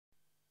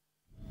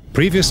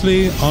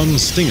Previously on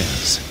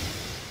Stingers.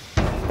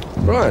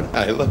 Brian,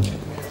 hey, look.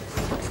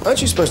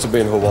 Aren't you supposed to be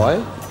in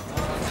Hawaii?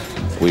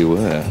 We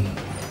were.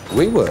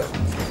 We were?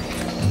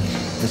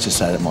 Let's just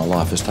say that my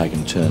life has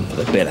taken a turn for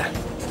the better.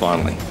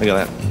 Finally. Look at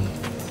that.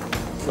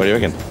 What do you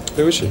reckon?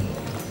 Who is she?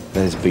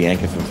 There's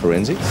Bianca from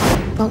Forensics.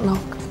 Don't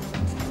knock.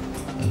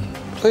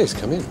 Please,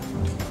 come in.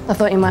 I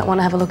thought you might want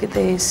to have a look at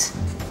these.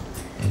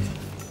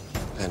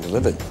 And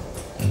delivered.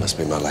 Must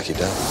be my lucky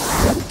day.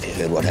 You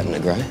heard what happened to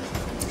Gray?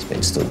 He's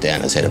been stood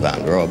down as head of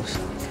armed robs.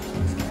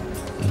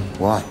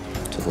 Why?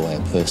 Took away a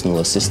personal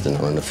assistant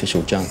on an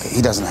official junket.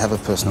 He doesn't have a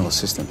personal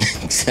assistant.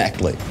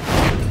 Exactly.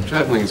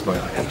 Travelling is my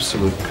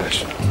absolute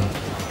passion.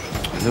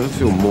 I never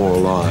feel more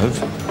alive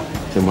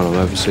than when I'm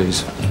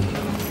overseas.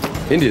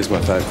 India's my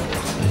favourite.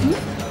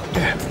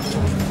 Yeah.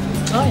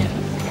 Oh,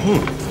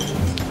 yeah.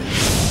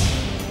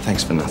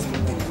 Thanks for nothing.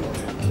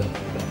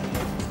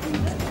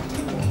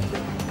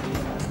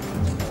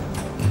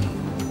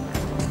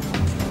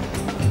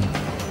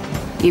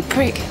 You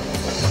prick.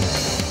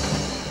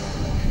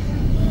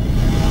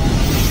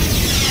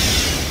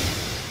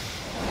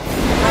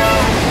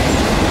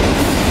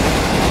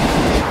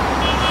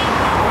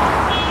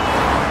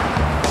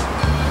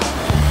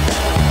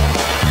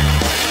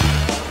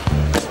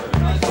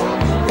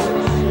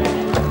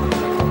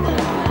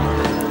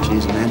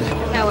 Cheers, Amanda.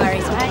 No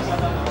worries, mate.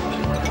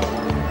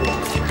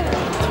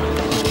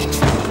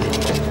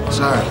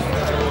 So,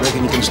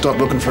 reckon you can stop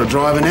looking for a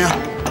driver now?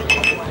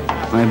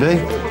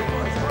 Maybe.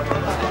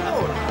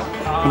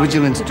 Where'd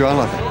you learn to drive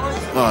like that?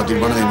 Oh, I did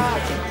one of them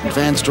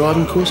advanced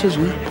driving courses,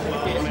 you know?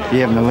 You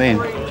having a land?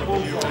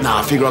 No,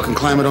 I figure I can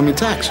claim it on my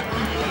tax.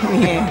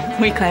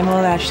 Yeah, we claim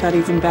all our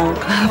shutties and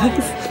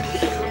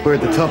balaclavas. We're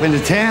at the top end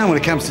of town when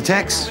it comes to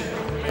tax.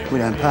 We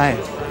don't pay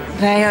it.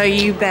 They owe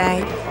you,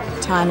 babe.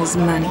 Time is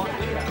money.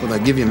 What they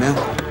give you, Mel?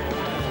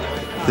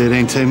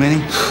 13 too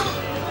many?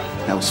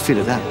 That was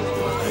fitted up.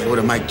 They ought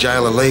to make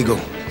jail illegal.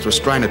 It's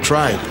restraint of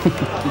trade.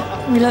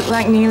 We look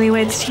like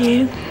newlyweds to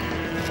you.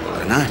 I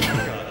don't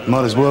know.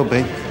 Might as well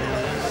be.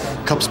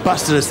 Cops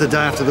busted us the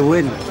day after the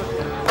wedding.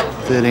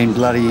 13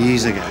 bloody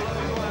years ago.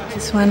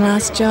 Just one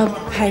last job,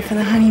 pay for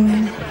the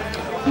honeymoon.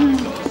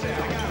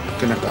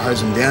 Gonna have to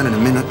hose them down in a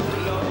minute.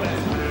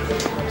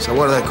 So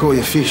what do they call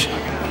your fish?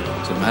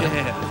 Does it matter?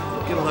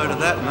 Yeah, get a load of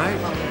that, mate.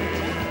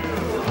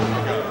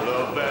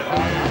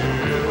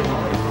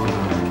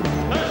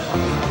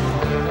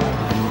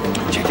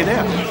 Check it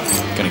out.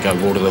 Gonna go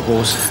water the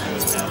horse.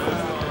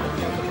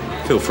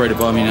 Feel free to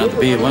buy me another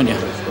beer, won't you?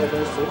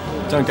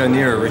 Don't go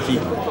near her, Ricky.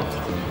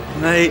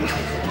 Mate,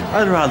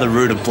 I'd rather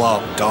root a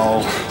blow-up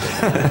doll.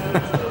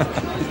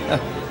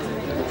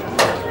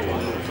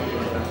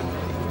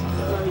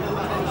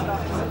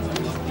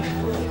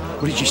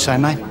 What did you say,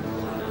 mate?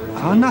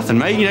 Oh, nothing,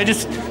 mate. You know,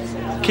 just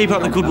keep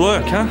up the good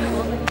work, huh?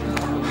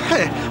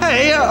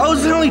 Hey, I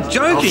was only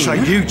joking. I'll show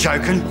you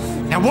joking.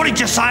 Now, what did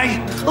you say?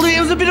 Well,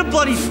 it was a bit of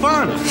bloody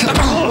fun.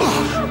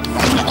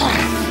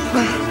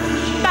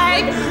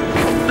 Babe!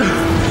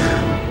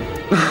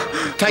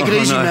 Take it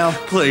easy, no. Mel.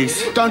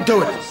 Please. Don't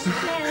do it.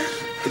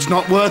 It's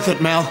not worth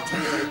it, Mel.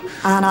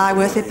 Aren't I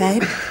worth it,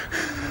 babe?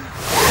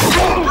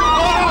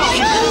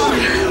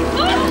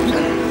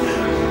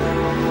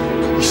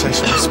 You say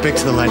some respect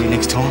to the lady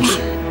next time.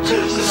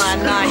 My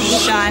knight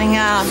is shining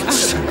up.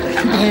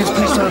 Please,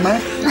 sorry,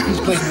 mate. Please,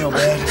 please, Mel,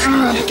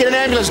 bad. Get an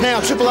ambulance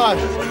now, triple O.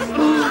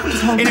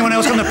 Anyone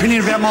else got an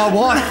opinion about my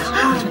wife?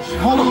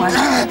 Hold on, mate.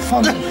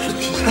 Hold on.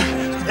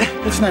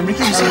 What's your name, Ricky?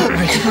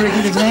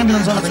 Ricky, there's an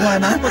ambulance on its way,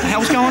 mate. What the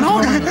hell's going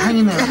on? Hang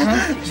in there,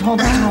 okay? Just hold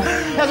on.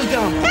 How's it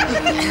going?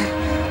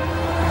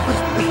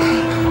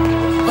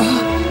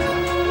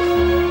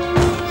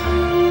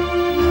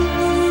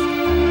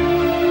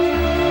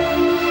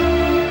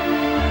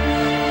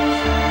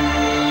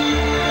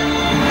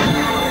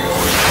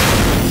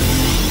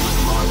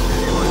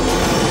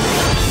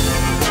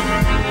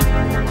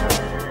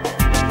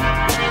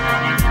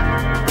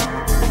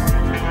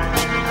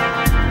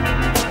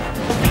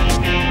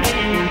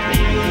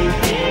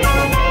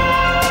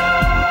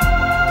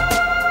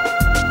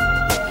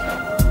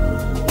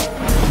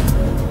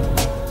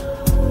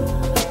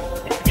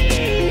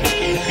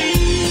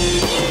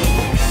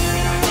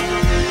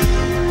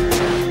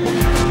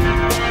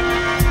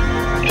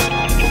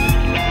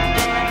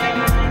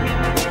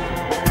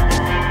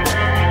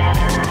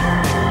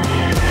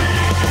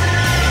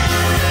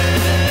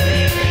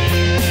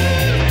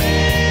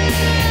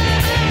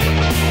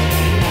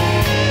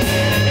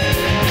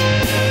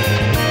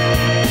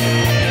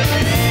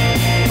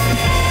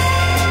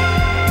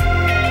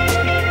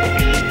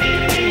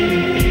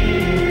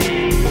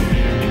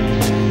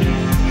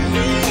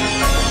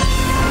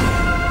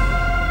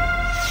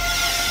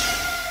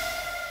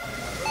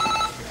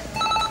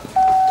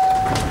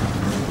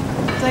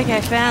 Okay,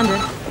 found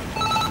it.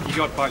 You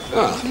got both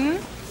of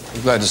them?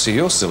 I'm glad to see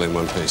you're still in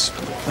one piece.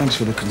 Thanks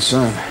for the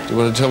concern. Do you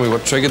want to tell me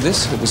what triggered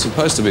this? It was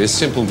supposed to be a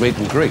simple meet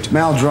and greet.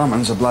 Mal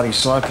Drummond's a bloody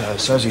psycho,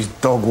 so's his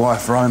dog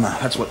wife Roma.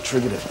 That's what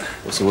triggered it.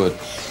 What's the word?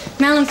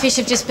 Mal and Fish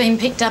have just been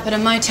picked up at a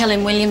motel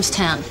in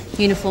Williamstown.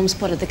 Uniform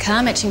spotted the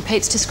car, matching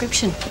Pete's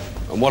description.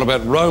 And what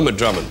about Roma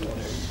Drummond?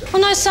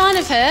 Well, no sign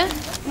of her.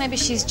 Maybe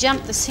she's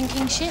jumped the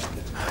sinking ship.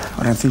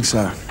 I don't think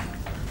so.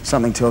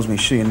 Something tells me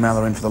she and Mal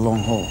are in for the long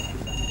haul.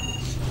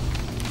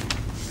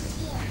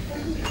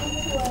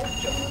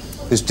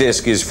 This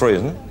desk is free,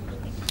 isn't it?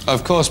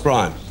 Of course,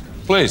 Brian.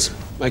 Please,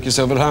 make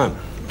yourself at home.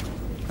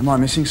 Am I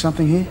missing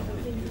something here?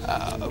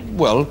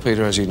 Well,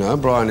 Peter, as you know,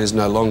 Brian is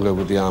no longer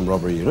with the armed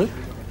robbery unit.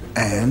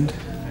 And?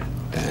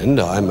 And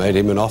I made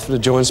him an offer to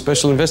join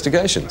Special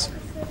Investigations.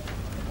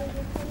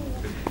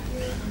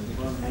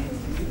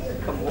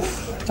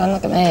 Don't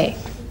look at me.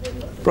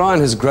 Brian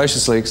has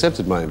graciously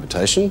accepted my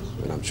invitation,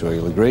 and I'm sure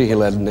you'll agree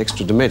he'll add an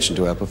extra dimension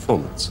to our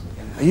performance.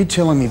 Are you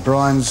telling me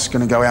Brian's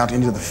going to go out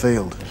into the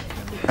field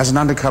as an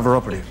undercover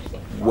operative?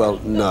 Well,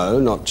 no,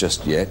 not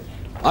just yet.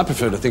 I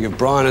prefer to think of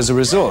Brian as a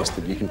resource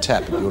that you can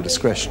tap at your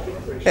discretion.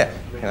 Yeah,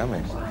 you know, I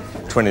mean,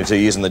 22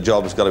 years in the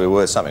job has got to be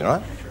worth something,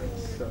 right?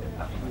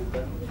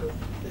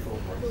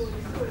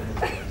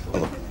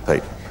 Well, look,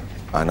 Pete,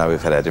 I know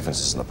we've had our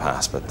differences in the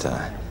past, but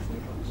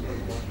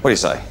what do you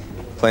say?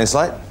 Clean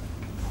slate?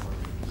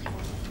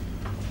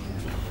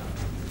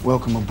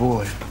 Welcome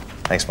aboard.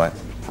 Thanks, mate.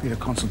 A bit of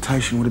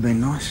consultation would have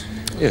been nice.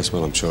 Yes,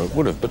 well, I'm sure it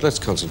would have, but let's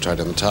concentrate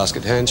on the task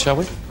at hand, shall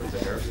we?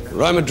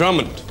 Roma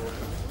Drummond.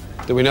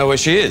 Do we know where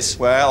she is?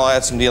 Well, I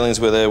had some dealings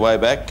with her way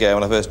back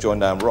when I first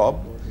joined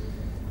Rob.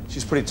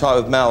 She's pretty tight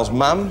with Mal's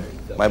mum.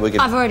 Maybe we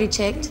could... I've already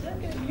checked.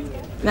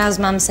 Mal's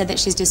mum said that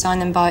she's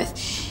disowned them both.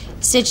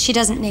 Said she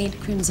doesn't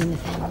need crims in the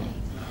family.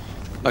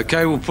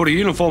 OK, we'll put a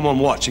uniform on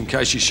watch in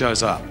case she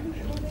shows up.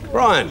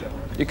 Brian,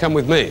 you come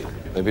with me.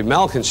 Maybe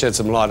Mal can shed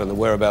some light on the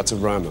whereabouts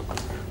of Roma.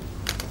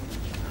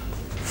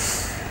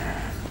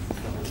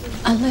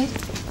 Luke,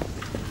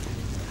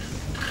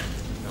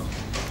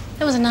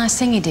 that was a nice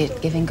thing you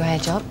did, giving Gray a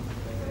job.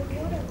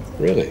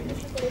 Really?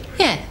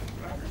 Yeah.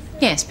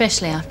 Yeah,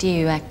 especially after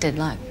you acted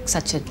like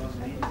such a...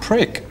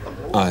 Prick,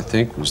 I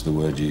think was the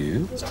word you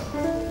used.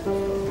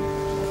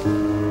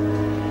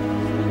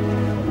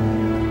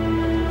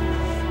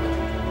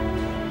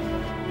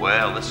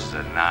 Well, this is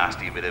a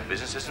nasty bit of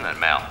business, isn't it,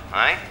 Mal,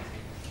 eh?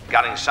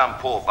 Gutting some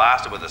poor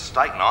bastard with a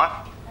steak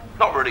knife.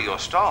 Not really your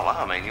style,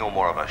 huh? I mean, you're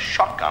more of a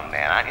shotgun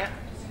man, aren't you?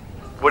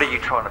 What are you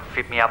trying to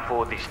fit me up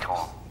for this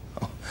time?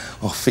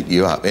 I'll fit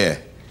you up, yeah.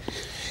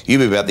 You'd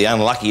be about the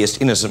unluckiest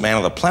innocent man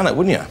on the planet,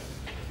 wouldn't you?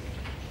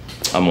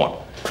 I'm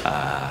what?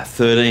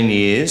 13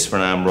 years for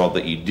an armed rob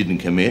that you didn't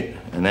commit,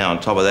 and now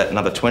on top of that,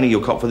 another 20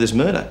 you'll cop for this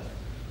murder.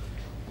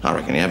 I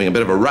reckon you're having a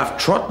bit of a rough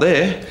trot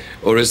there.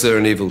 Or is there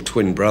an evil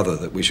twin brother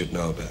that we should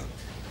know about?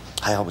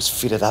 Hey, I was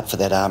fitted up for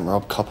that armed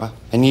rob, copper,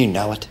 and you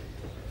know it.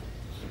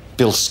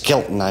 Bill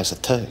Skelton knows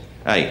it too.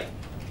 Hey,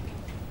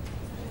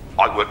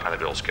 I worked under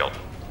Bill Skelton.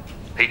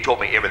 He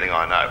taught me everything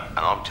I know, and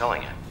I'm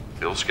telling you,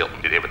 Bill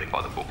Skelton did everything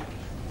by the book.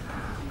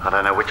 I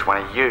don't know which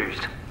one he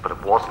used, but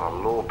it wasn't a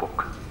law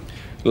book.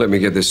 Let me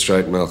get this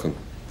straight, Malcolm.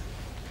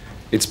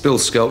 It's Bill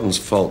Skelton's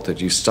fault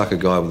that you stuck a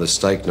guy with a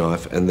steak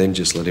knife and then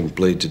just let him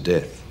bleed to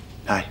death.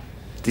 Hey,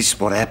 this is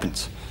what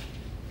happens.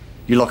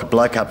 You lock a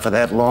bloke up for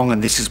that long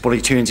and this is what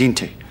he turns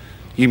into.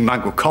 You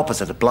mongrel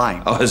coppers are to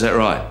blame. Oh, is that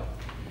right?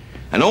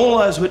 And all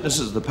those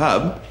witnesses at the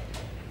pub,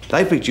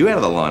 they picked you out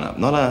of the lineup,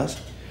 not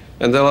us.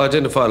 And they'll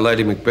identify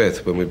Lady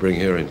Macbeth when we bring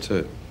her in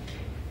too.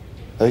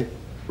 Who?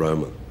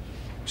 Roma.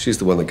 She's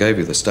the one that gave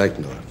you the steak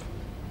knife.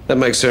 That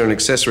makes her an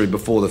accessory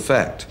before the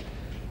fact.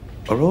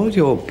 Are all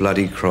your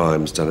bloody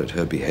crimes done at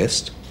her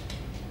behest?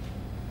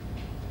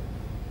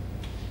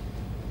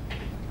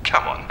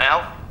 Come on,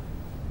 Mal.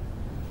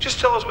 Just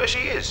tell us where she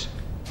is.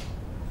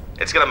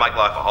 It's going to make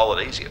life a whole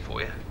lot easier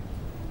for you.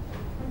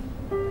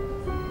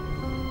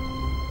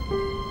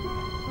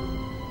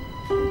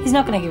 He's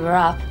not going to give her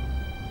up.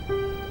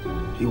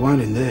 He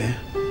won't in there,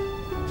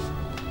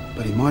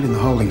 but he might in the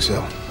holding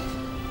cell.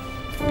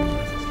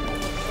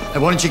 Hey,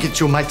 why don't you get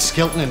your mate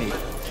Skelton in here,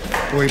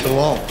 where he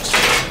belongs?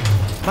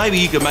 Maybe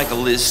you could make a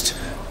list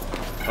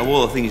of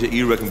all the things that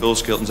you reckon Bill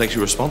Skelton's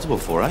actually responsible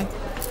for, eh?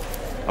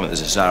 I mean,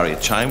 there's Azaria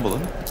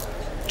Chamberlain,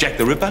 Jack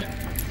the Ripper,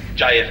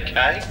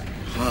 JFK.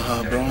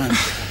 Oh, Brian.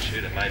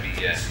 Shooter, maybe,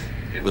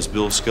 it was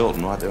Bill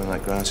Skelton right there on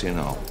that grassy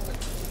knoll.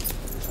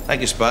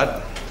 Thank you,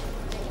 Spud.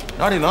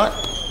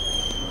 Nighty-night.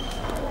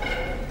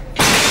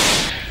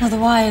 Well, the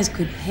wire's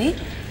good, Pete.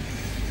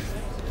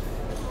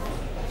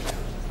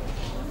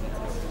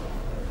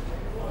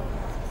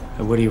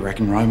 What do you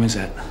reckon Roma's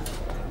at?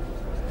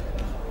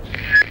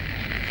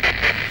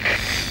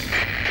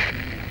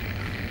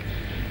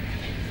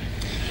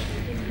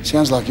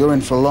 Sounds like you're in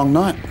for a long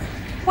night.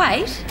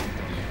 Wait.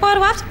 Why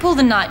do I have to pull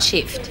the night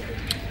shift?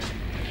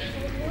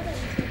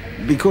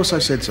 Because I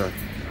said so.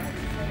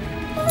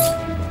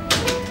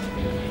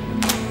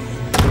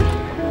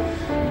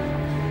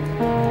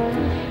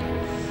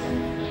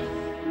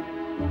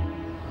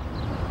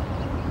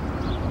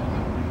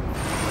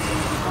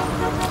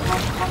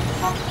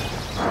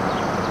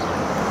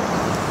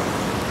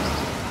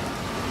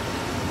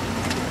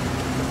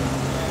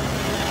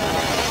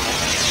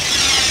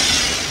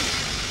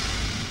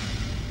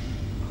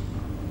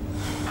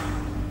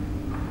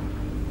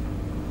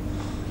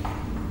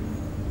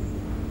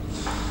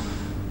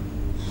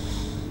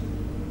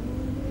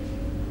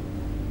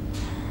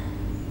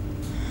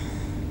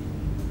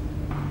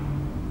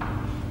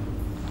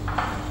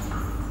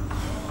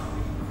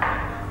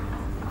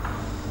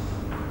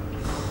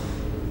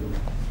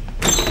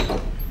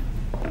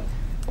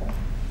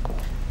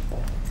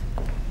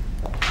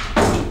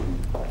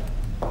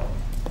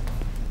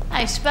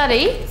 Thanks,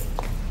 buddy.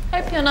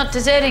 Hope you're not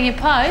deserting your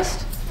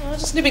post. I was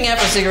just nipping out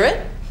for a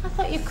cigarette. I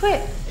thought you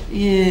quit.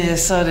 Yeah,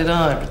 so did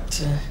I,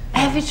 but...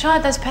 Have you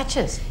tried those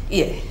patches?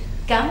 Yeah.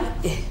 Gum?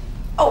 Yeah.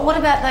 Oh, what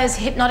about those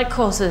hypnotic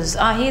courses?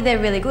 I hear they're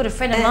really good. A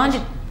friend of mine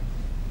did...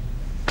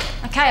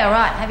 Okay, all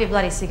right. Have your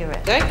bloody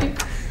cigarette. Thank you.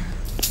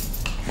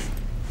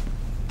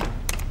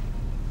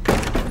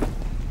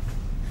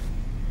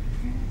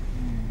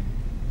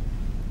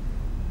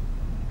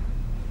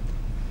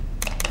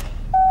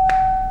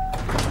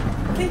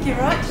 I think you're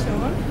right,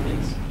 Sean.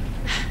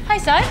 Hey,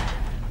 So.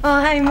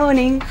 Oh, hey,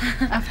 morning.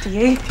 After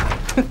you.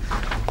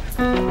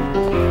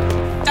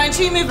 Don't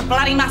you move a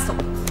bloody muscle.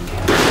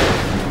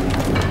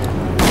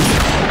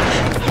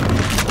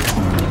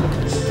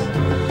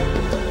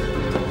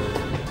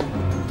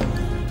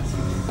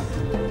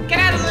 Get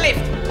out of the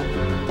lift.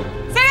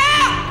 Sit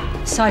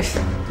out! Soph.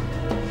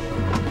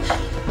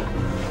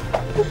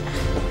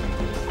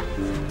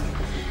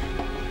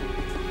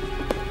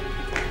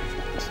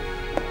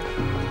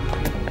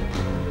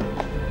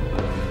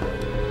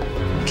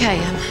 Okay,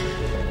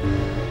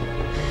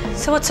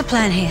 so what's the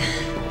plan here?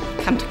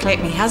 Come to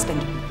collect me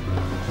husband.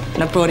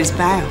 And I brought his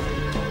bail.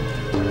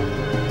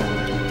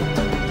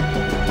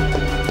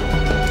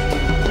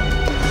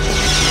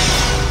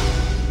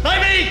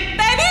 Baby!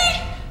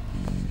 Baby!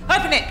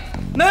 Open it!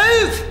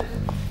 Move!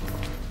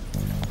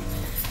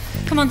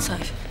 Come on,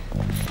 Soph.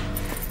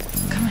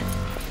 Come on.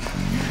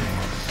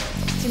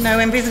 Didn't know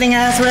when visiting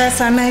hours were,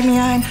 so I made me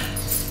own.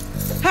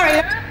 Hurry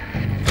up!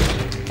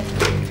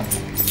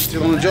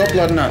 Still on the job,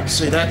 blood nut.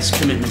 See, that's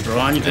commitment,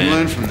 Brian. You can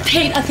learn from that.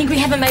 Pete, I think we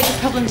have a major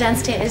problem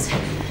downstairs.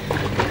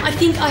 I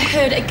think I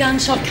heard a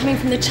gunshot coming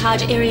from the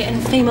charge area and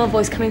a female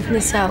voice coming from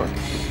the cell.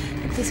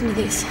 Look, listen to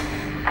this.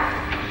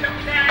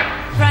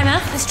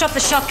 Roma, let's drop the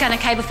shotgun,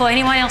 okay, before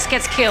anyone else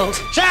gets killed.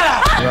 Shut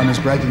up! Roma's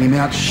breaking him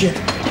out. Shit.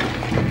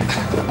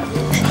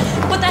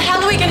 What the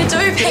hell are we going to do,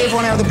 Pete? Get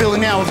everyone out of the building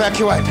now.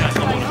 Evacuate.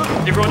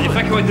 Everyone,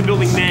 evacuate the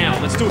building now.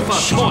 Let's do it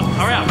fast. Come on,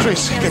 hurry up.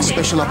 Chris, get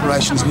special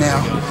operations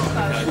now.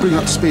 Bring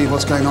up to speed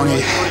what's going on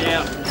here.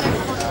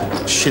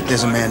 Shit,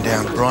 there's a man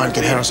down. Brian,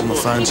 get Harris on the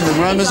phone. So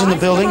Roma's in the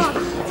building.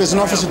 There's an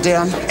officer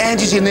down.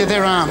 Angie's in there.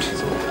 They're armed.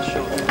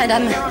 And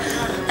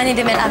I need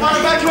them at... Come on,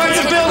 evacuate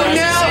the building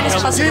now!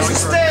 Use the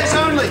stairs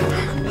only!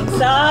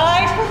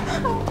 Inside!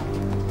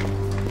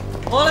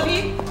 All of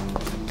you?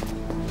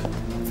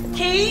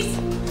 Keys?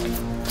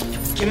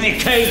 Give me the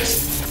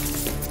keys.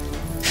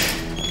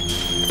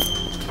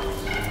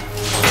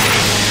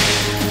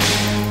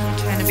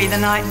 Trying to be the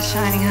knight in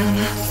shining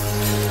armour.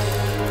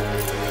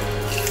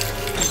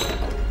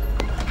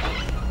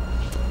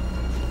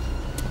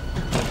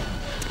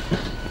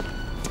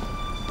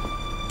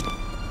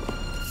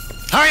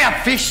 Hurry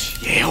up,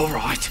 fish! Yeah, all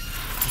right.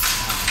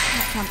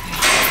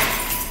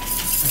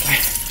 Okay,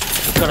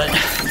 got it.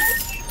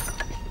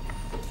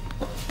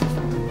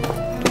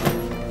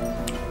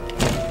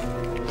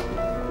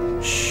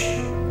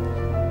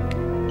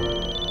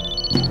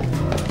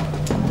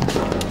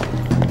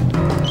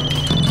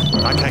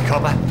 Okay,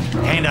 copper,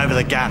 hand over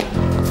the gun.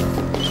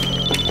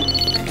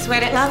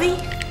 Sweat it, lovey?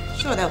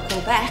 Sure they'll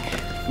call back.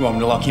 You want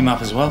me to lock him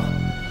up as well?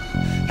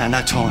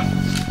 No time.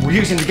 We'll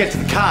use him to get to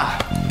the car,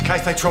 in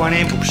case they try and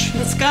ambush.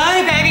 Let's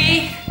go,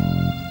 baby!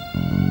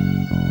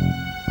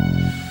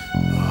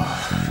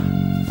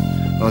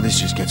 Oh, this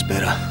just gets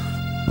better.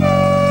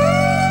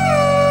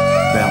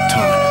 About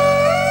time.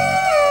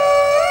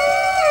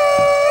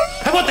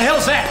 Hey, what the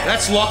hell's that?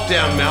 That's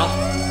lockdown, Mal.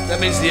 That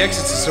means the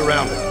exits are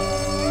surrounded.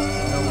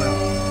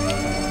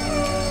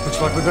 Looks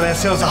like we've got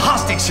ourselves a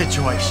hostage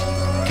situation.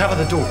 Cover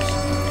the doors.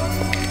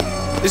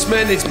 This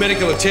man needs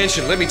medical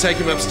attention. Let me take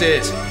him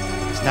upstairs.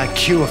 There's no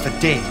cure for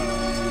dead.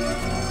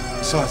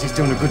 Besides, he's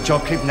doing a good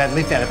job keeping that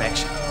lift out of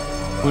action.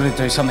 Would it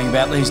do something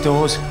about these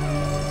doors?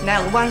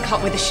 Nailed one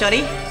cop with a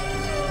shoddy.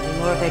 Any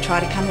more if they try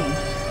to come in.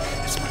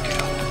 That's my girl.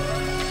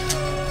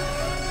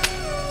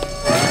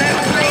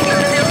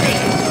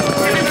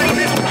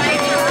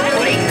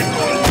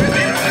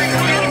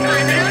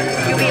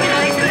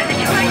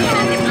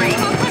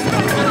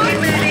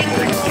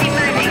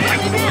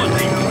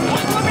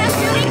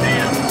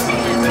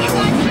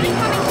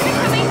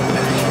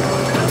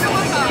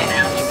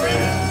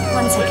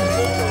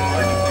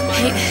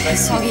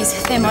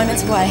 Soggies, they're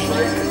moments away.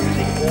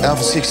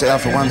 Alpha 6 to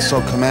Alpha 1,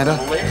 SOG Commander.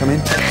 Come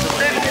in.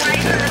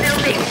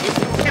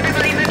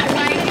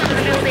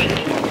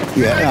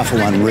 Yeah, Alpha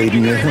 1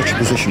 reading you. What's your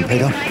position,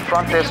 Peter?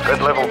 Front desk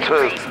at level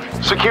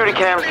 2. Security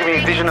cams give me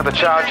vision of the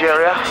charge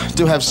area.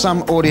 Do have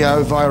some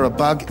audio via a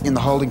bug in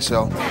the holding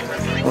cell.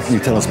 What can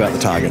you tell us about the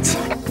targets?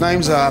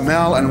 Names are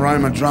Mal and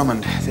Roma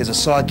Drummond. There's a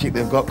sidekick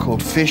they've got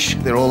called Fish.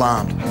 They're all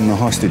armed. And the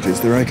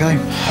hostages, they're okay?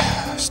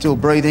 Still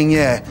breathing,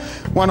 yeah.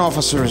 One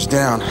officer is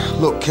down.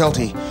 Look,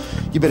 Kelty,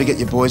 you better get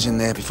your boys in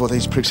there before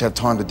these pricks have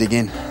time to dig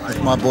in.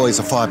 My boys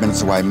are 5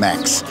 minutes away,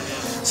 max.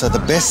 So the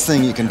best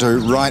thing you can do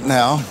right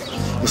now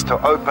Is to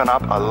open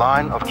up a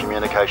line of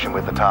communication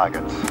with the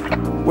targets.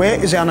 Where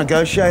is our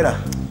negotiator?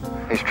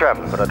 He's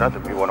travelling, but I don't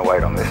think we want to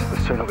wait on this. The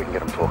sooner we can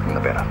get him talking,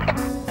 the better.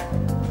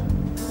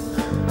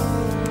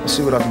 I'll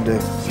see what I can do.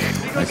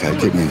 Okay,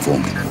 keep me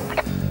informed.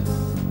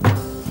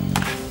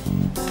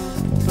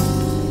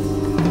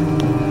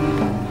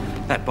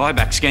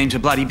 Buyback scheme's a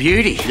bloody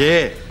beauty.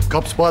 Yeah,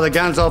 cops buy the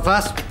guns off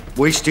us,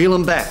 we steal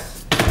them back.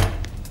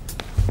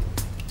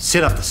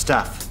 Set up the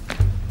stuff.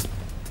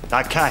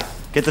 Okay,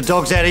 get the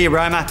dogs out of here,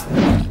 Roma.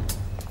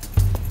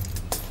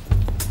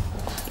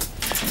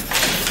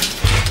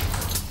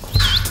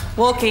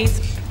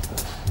 Walkies.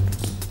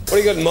 What do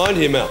you got in mind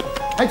here, Mel?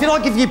 Hey, did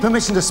I give you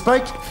permission to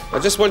speak? I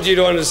just want you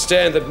to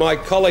understand that my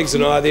colleagues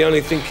and I are the only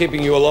thing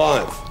keeping you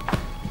alive.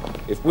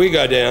 If we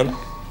go down,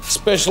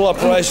 special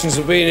operations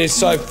will be in here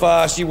so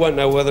fast you won't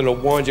know whether to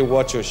wind your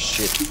watch or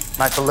shit.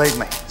 Mate, believe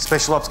me,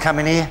 special ops come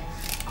in here,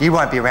 you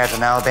won't be around to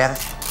know about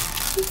it.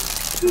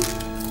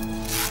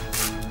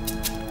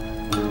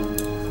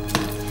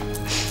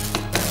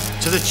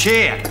 To the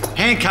chair.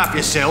 Handcuff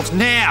yourselves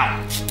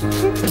now.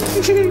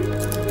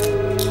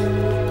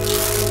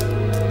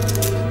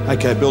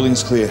 Okay,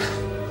 building's clear.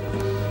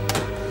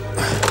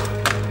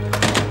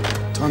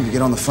 Time to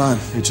get on the phone.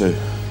 You too.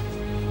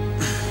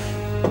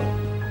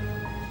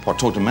 What,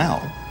 talk to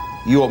Mal?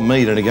 You want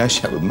me to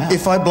negotiate with Mal?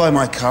 If I blow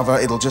my cover,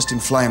 it'll just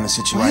inflame the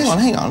situation. Well,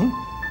 hang on.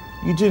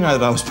 You do know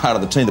that I was part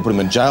of the team that put him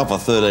in jail for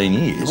 13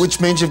 years.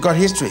 Which means you've got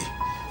history.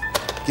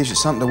 Gives you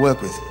something to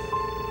work with.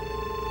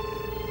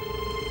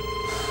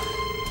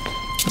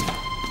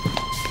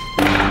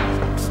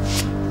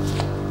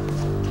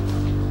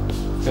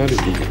 How did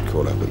you get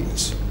caught up in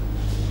this?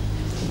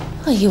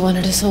 Well, you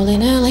wanted us all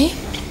in early.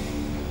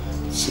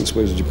 Since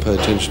when did you pay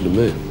attention to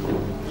me?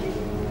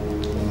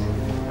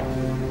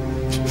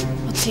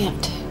 What's he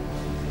up to?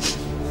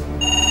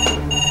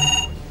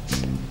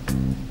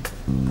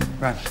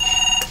 Run.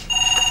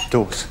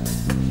 Doors.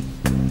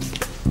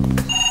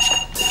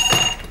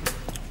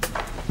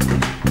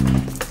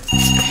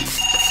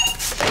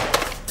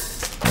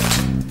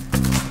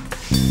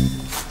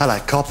 Hello,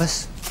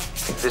 coppers.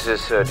 This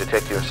is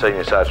Detective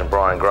Senior Sergeant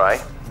Brian Gray.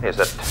 Is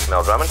that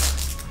Mel Drummond?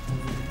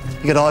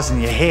 You got eyes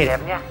in your head,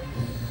 haven't you?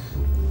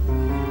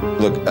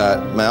 Look,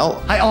 Mal.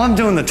 Hey, I'm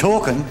doing the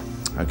talking.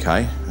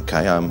 Okay,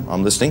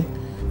 I'm listening.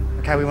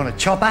 Okay, we want a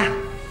chopper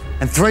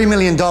and $3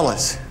 million.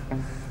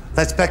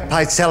 That's back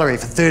paid salary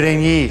for 13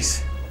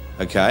 years.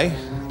 Okay,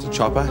 it's a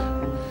chopper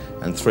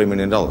and $3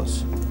 million.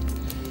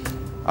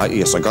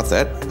 Yes, I got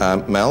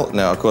that. Mal,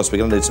 now, of course, we're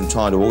going to need some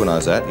time to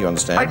organise that, you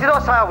understand? Hey, did I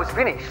say I was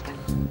finished?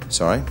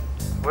 Sorry?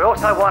 We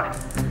also want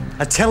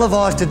a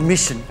televised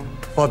admission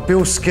by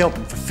Bill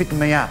Skelton for fitting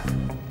me up.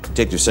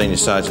 Detective Senior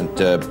Sergeant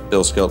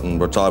Bill Skelton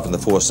retired from the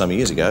force some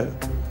years ago.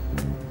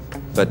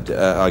 But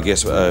I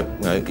guess,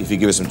 if you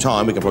give us some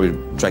time, we can probably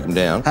track him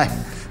down. Hey,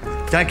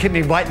 don't keep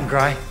me waiting,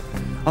 Gray.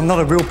 I'm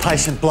not a real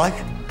patient bloke.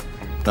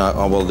 No,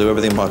 I will do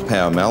everything in my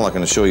power, Mal, I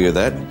can assure you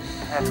that.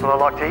 That's what I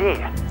like to hear.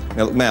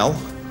 Now, look, Mal, I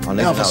need to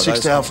know Alpha 6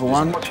 to Alpha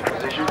 1. What's your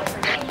position?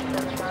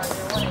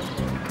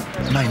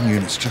 Main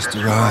unit's just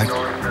arrived.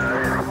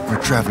 We're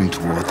travelling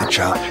toward the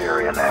chart.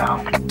 Area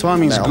now.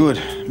 Timing's Mal.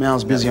 good.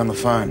 Mal's busy on the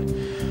phone.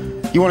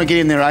 You want to get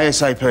in there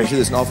ASAP? See,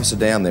 there's an officer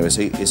down there. Is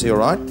he all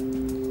right?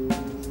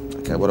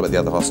 Okay, what about the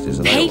other hostages?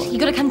 Are they all Pete, right? you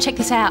gotta come check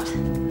this out.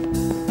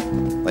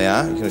 They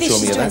are? You can Fish assure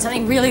is me of doing that?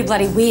 something really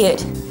bloody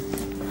weird.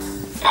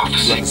 Alpha You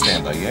 6.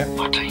 understand, though, yeah?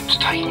 My team's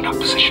taking up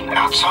position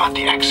outside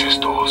the access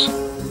doors.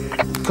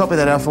 Copy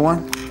that, Alpha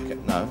 1. Okay,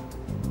 no.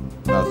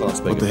 No, I thought I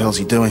was What the hell's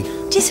he doing?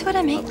 Do you see what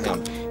I mean?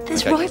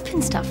 There's Okay. rope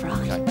and stuff,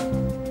 right? Okay.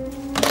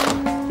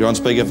 You're on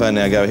speakerphone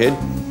now, go ahead.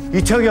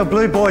 You tell your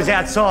blue boys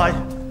outside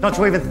not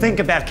to even think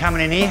about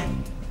coming in here.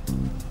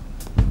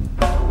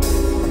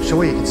 I'm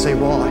sure you can see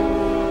why.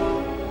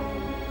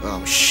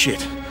 Oh,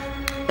 shit.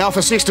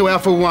 Alpha 6 to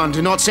Alpha 1,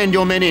 do not send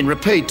your men in.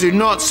 Repeat, do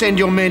not send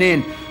your men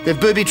in. They've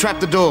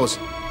booby-trapped the doors.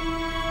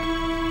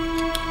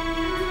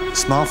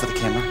 Smile for the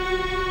camera.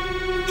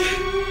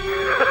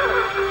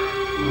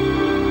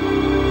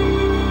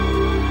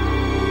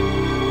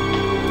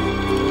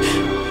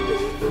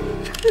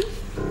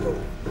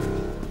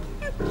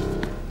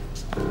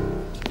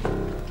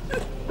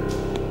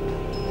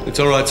 It's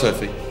all right,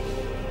 Sophie.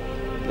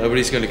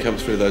 Nobody's going to come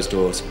through those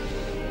doors.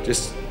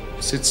 Just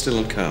sit still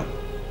and calm.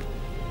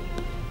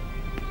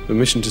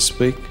 Permission to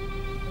speak?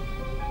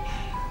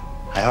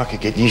 Hey, I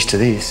could get used to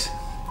this.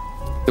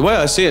 The way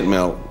I see it,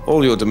 Mel,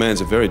 all your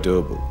demands are very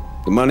doable.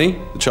 The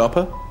money, the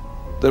chopper,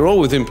 they're all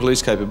within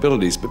police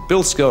capabilities, but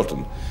Bill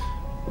Skelton,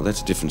 well,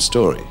 that's a different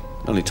story.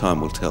 Only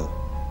time will tell.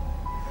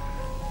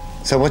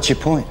 So what's your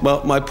point?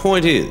 Well, my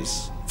point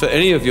is, for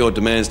any of your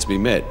demands to be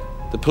met,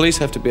 the police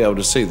have to be able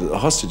to see that the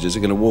hostages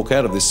are going to walk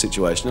out of this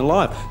situation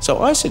alive. So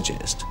I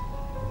suggest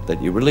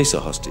that you release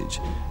a hostage,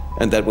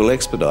 and that will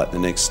expedite the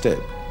next step.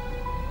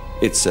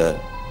 It's a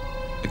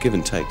give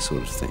and take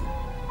sort of thing.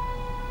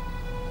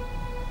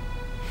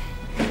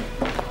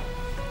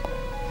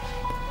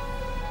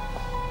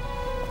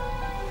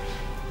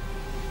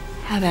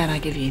 How about I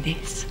give you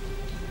this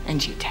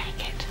and you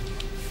take it?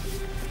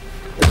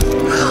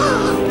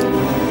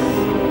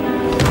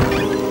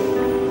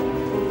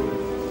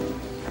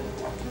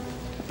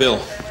 Bill.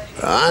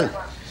 Brian.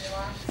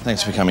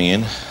 Thanks for coming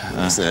in.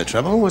 Is there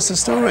trouble? What's the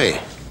story?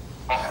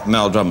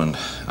 Mal Drummond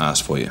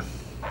asked for you.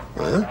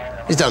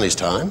 Huh? He's done his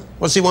time.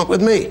 What's he want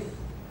with me?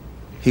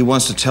 He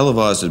wants a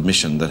televised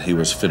admission that he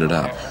was fitted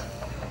up.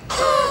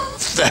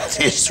 That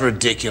is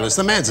ridiculous.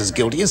 The man's as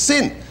guilty as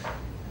sin.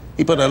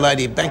 He put a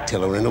lady bank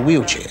teller in a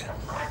wheelchair.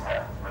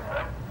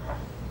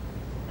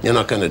 You're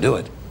not going to do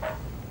it.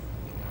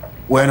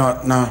 We're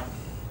not, no.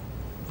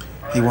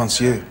 He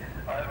wants you.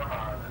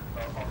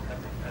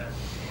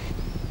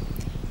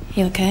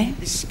 You okay?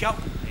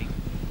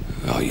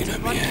 Oh, you know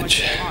me,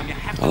 Ange.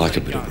 I like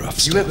a bit of rough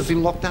stuff. You ever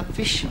been locked up,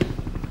 Fish?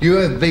 You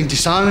ever been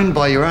disowned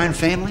by your own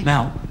family?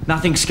 Mel,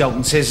 nothing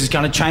Skelton says is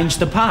going to change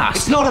the past.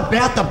 It's not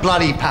about the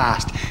bloody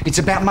past. It's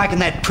about making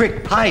that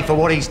prick pay for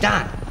what he's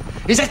done.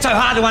 Is that so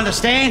hard to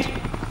understand?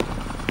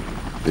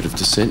 Bit of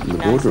dissent in the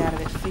Knows boardroom. out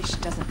of it, Fish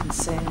doesn't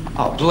concern me.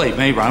 Oh, believe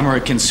me, Roma,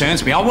 it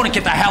concerns me. I want to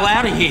get the hell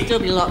out of here. Still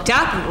be locked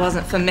up if it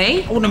wasn't for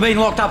me. I wouldn't have been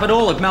locked up at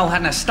all if Mel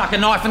hadn't have stuck a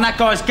knife in that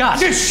guy's gut.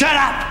 Just shut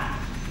up!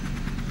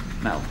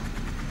 Mel,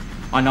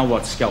 I know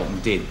what Skelton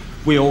did.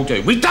 We all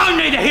do. We don't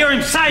need to hear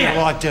him say it!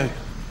 Well, I do.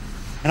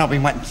 And I've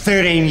been waiting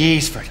 13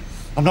 years for it.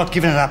 I'm not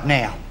giving it up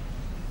now.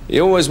 He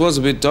always was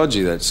a bit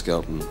dodgy, that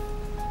Skelton. Do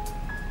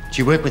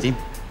you work with him?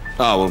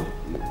 Oh,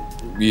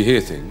 well, you hear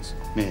things.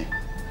 Yeah,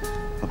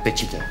 I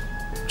bet you do.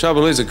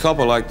 Trouble is, a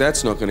copper like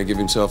that's not going to give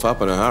himself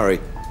up in a hurry.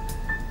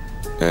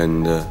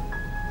 And,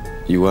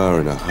 you are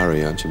in a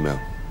hurry, aren't you,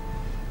 Mel?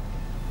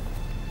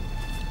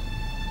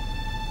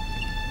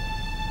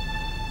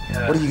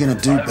 What are you going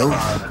to do, Bill?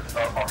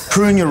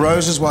 Prune your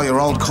roses while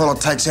your old collar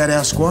takes out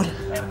our squad?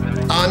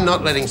 I'm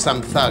not letting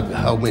some thug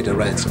hold me to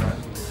ransom.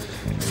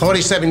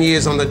 47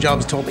 years on the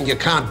job's taught me you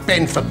can't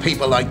bend for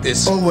people like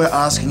this. All we're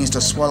asking is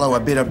to swallow a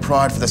bit of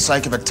pride for the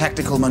sake of a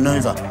tactical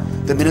manoeuvre.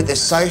 The minute they're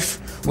safe,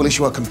 we'll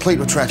issue a complete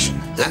retraction.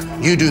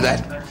 You do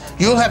that.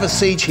 You'll have a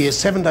siege here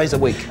 7 days a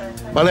week,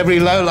 while every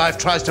lowlife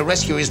tries to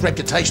rescue his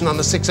reputation on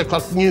the 6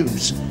 o'clock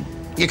news.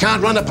 You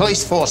can't run a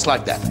police force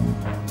like that.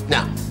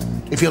 Now,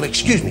 if you'll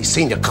excuse me,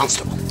 Senior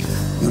Constable.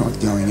 You're not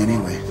going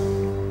anywhere.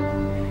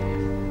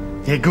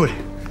 Yeah, good.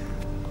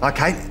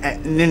 Okay,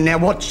 now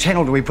what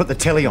channel do we put the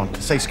telly on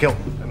to see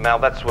Skelton? Mal,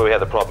 that's where we had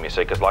the problem, you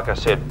see, because like I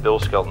said, Bill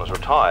Skelton's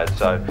retired,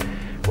 so,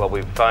 well,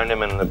 we've phoned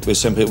him and we've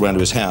sent people round to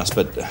his house,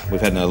 but we've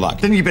had no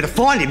luck. Then you better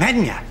find him,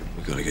 hadn't you?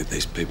 We've got to get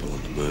these people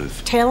on the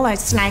move. Tell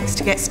those snakes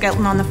to get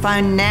Skelton on the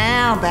phone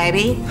now,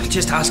 baby.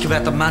 Just ask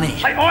about the money.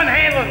 Hey, I'm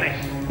handling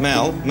this.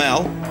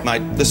 Mal,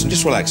 mate, listen,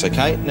 just relax,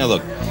 okay? Now,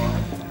 look,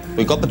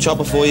 we got the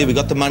chopper for you, we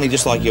got the money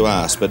just like you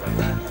asked, but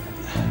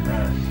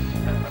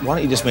why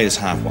don't you just meet us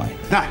halfway?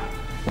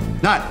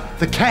 No,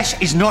 the cash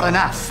is not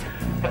enough.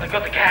 But they've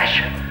got the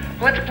cash.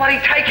 Let's bloody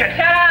take it. Shut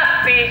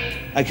up, Fish.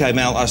 Okay,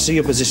 Mal, I see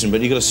your position,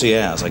 but you've got to see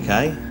ours,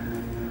 okay?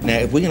 Now,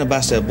 if we're going to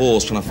bust our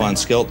balls trying to find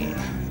Skelton,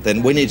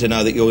 then we need to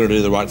know that you're going to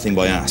do the right thing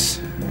by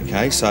us,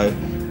 okay? So,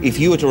 if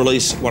you were to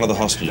release one of the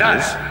hostages... No,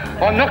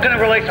 I'm not going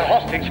to release a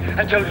hostage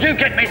until you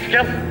get me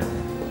Skelton.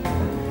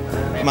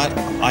 Mate,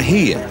 I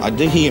hear you. I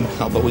do hear you,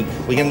 Mal, but we're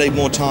going to need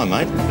more time,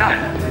 mate. No,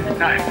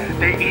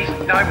 there is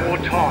no more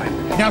time.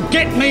 Now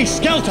get me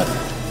Skelton!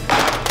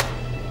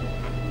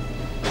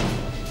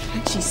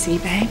 Don't you see,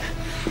 babe?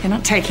 They're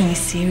not taking you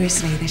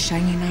seriously. They're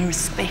showing you no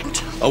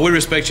respect. Oh, we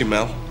respect you,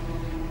 Mel.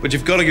 But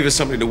you've got to give us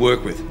something to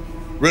work with.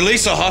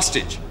 Release a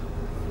hostage.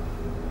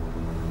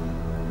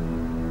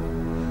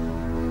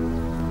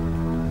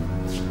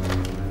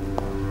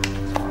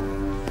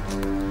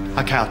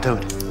 Okay, I'll do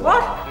it.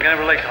 What? I'm going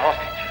to release a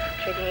hostage.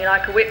 Treating you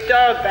like a whipped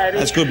dog, baby.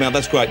 That's good, Mal.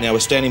 That's great. Now, we're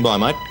standing by,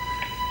 mate.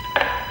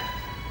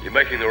 You're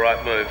making the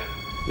right move.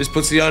 This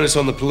puts the onus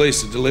on the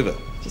police to deliver.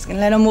 Just gonna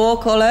let them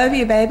walk all over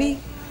you, baby.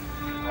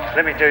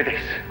 Let me do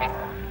this.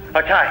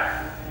 Okay.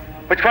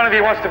 Which one of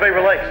you wants to be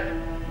released?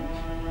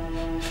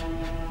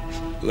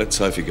 Let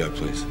Sophie go,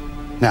 please.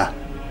 No,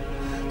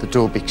 the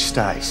door big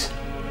stays.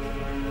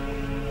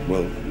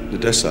 Well, the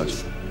desk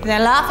sergeant. They're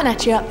laughing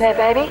at you up there,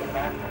 baby.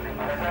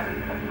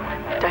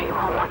 Don't you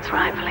want what's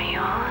rightfully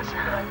yours?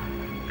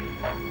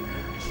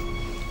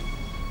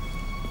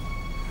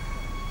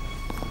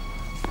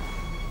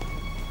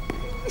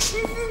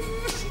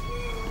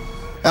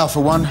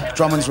 Alpha 1,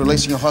 Drummond's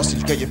releasing a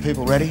hostage. Get your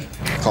people ready.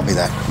 Copy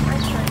that.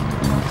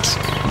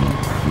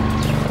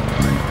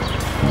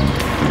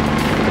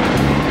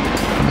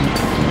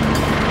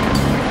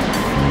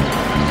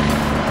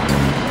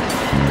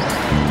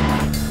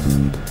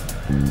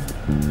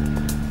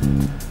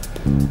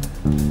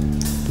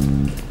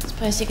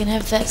 Suppose you can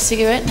have that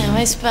cigarette now,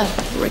 eh, Spud?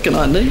 I reckon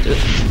I need it.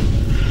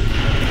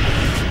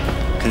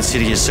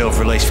 Consider yourself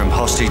released from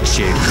hostage,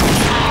 Jim.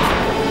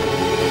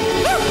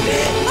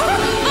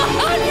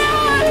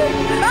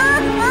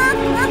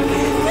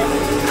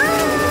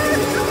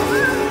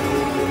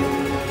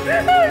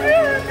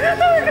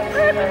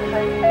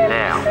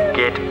 Now,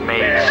 get me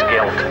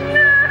Skelton.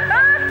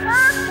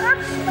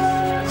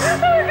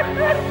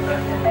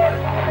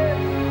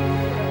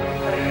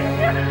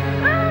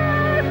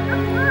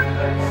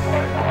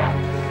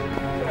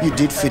 You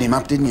did fit him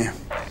up, didn't you?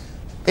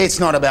 It's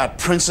not about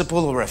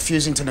principle or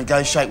refusing to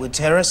negotiate with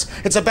terrorists.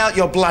 It's about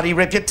your bloody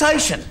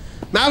reputation.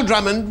 Mal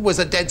Drummond was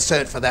a dead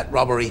cert for that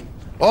robbery.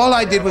 All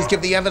I did was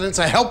give the evidence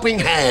a helping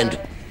hand.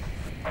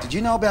 Did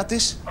you know about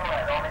this?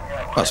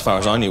 Well, as far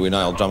as I knew, we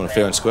nailed Drummond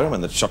fair and square.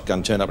 When the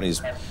shotgun turned up in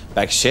his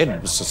back shed,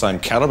 it was the same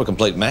calibre,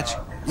 complete match.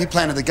 You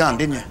planted the gun,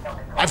 didn't you?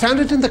 I found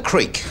it in the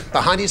creek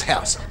behind his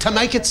house. To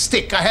make it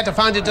stick, I had to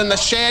find it in the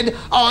shed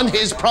on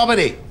his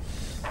property.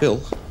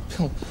 Bill,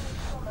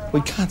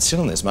 we can't sit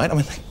on this, mate. I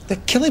mean,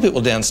 they're killing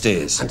people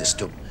downstairs.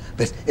 Understood.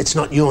 But it's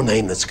not your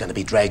name that's going to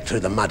be dragged through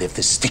the mud if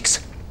this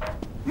sticks.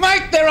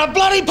 Mate, there are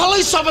bloody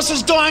police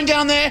officers dying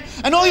down there,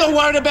 and all you're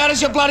worried about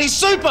is your bloody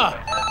super.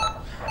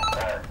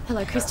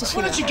 Hello, Krista.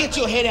 Why don't you get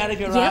your head out of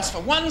your ass for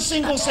 1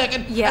 single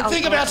second and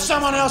think about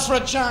someone else for a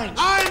change?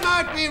 I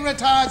might be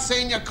retired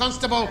senior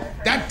constable.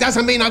 That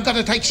doesn't mean I've got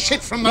to take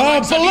shit from the Oh,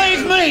 likes of believe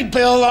you. me,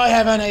 Bill, I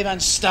haven't even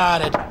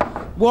started.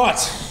 What?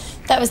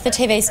 That was the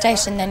TV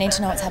station. They need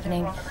to know what's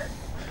happening.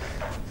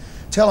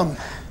 Tell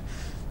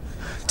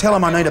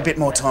them I need a bit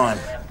more time.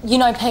 You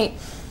know, Pete,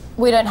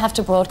 we don't have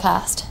to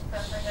broadcast.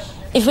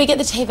 If we get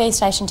the TV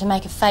station to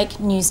make a fake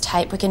news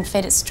tape, we can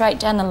feed it straight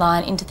down the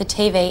line into the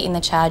TV in the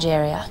charge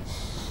area.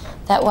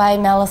 That way,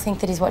 Mel will think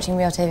that he's watching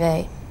real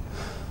TV.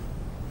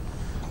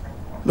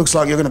 Looks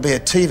like you're going to be a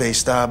TV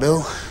star,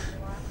 Bill.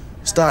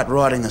 Start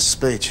writing a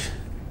speech.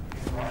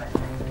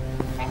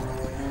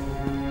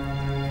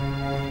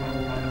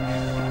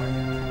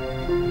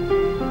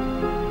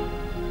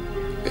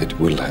 It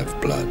will have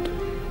blood.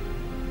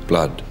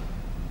 Blood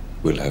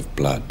will have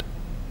blood.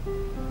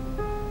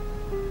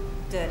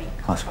 Dirty.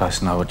 I'm supposed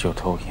to know what you're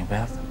talking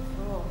about.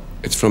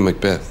 It's from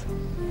Macbeth.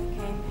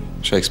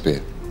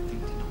 Shakespeare.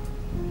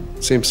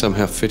 Seems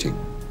somehow fitting.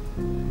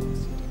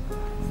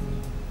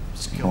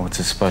 What's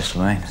it supposed to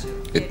mean?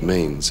 It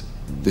means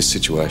this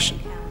situation.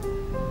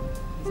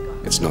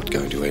 It's not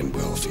going to end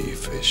well for you,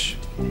 Fish.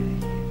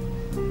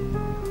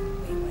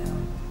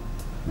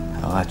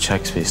 Oh, that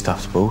Shakespeare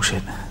stuff's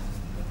bullshit.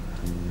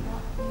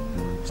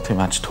 It's too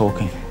much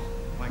talking.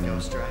 Won't go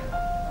straight.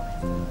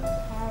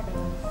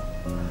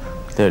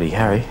 Dirty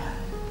Harry.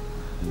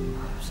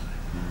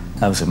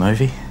 That was a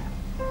movie.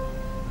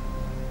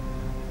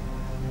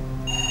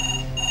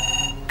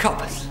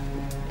 Coppers.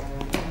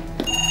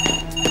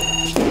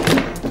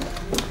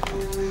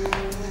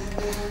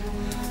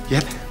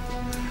 Yep.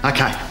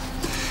 Okay.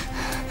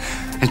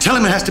 And tell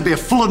him it has to be a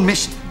full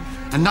admission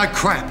and no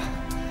crap.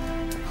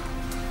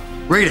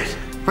 Read it.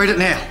 Read it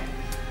now.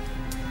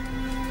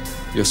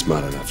 You're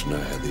smart enough to know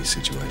how these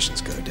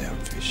situations go down,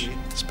 Fish.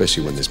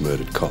 Especially when there's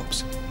murdered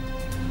cops.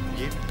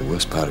 The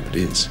worst part of it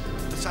is,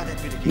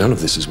 none of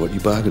this is what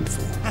you bargained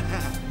for.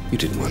 You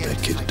didn't want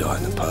that kid to die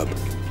in the pub.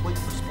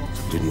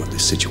 You didn't want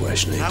this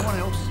situation either. No one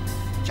else.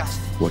 Just.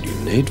 What you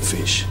need,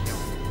 Fish,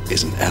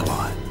 is an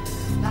ally.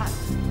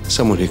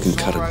 Someone who can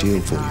cut a deal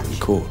for you in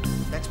court.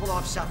 That's what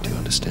I've suffered. Do you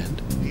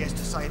understand? He has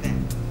to say that.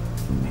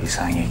 You're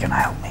saying you can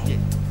help me?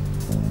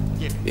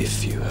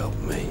 If you help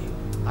me.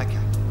 Okay.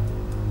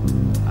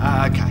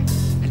 Okay.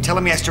 And tell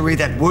him he has to read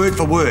that word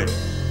for word.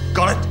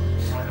 Got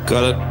it?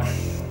 Got it.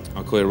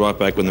 I'll call you right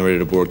back when they're ready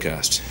to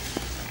broadcast.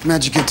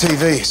 Magic of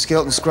TV.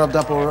 Skelton scrubbed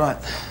up all right.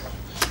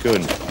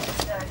 Good.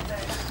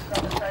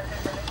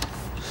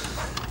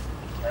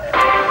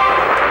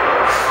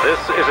 This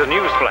is a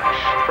news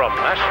flash from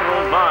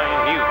National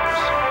 9 News.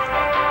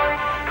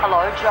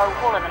 Hello, Joe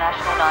Hall in the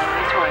National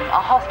 9 newsroom.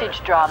 A hostage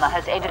drama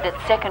has entered its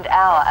second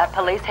hour at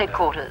police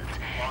headquarters.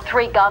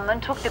 3 gunmen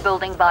took the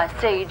building by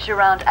siege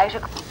around 8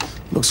 o'clock.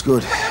 Looks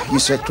good. You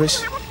set,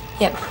 Chris?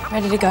 Yep,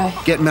 ready to go.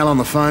 Get Mel on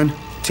the phone.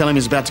 Tell him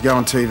he's about to go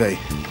on TV.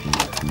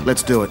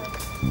 Let's do it.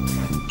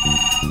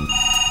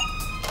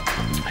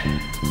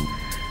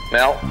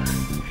 Mel.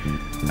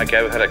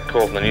 Okay, we've had a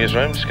call from the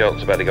newsroom.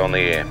 Skelton's about to go on the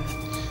air.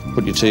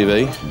 Put your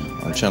TV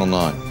on Channel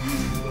 9.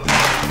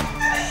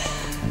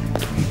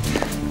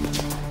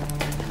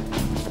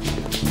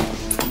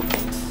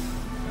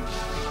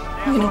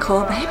 You gonna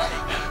call, babe?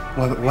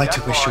 Wait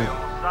till we're sure.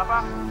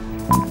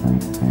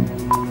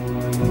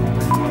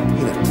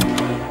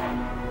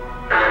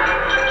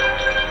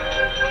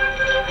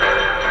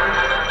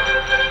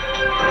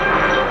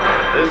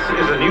 This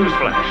is a news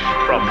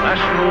flash from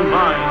National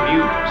 9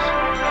 News.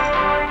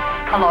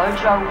 Hello,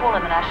 Joe Hall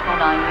in the National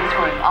 9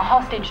 newsroom. A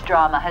hostage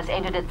drama has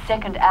entered its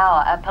second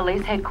hour at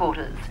police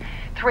headquarters.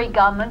 3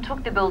 gunmen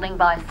took the building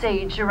by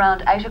siege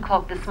around 8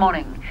 o'clock this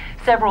morning.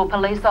 Several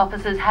police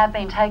officers have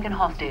been taken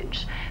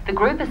hostage. The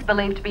group is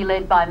believed to be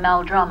led by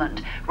Mal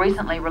Drummond,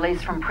 recently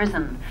released from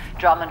prison.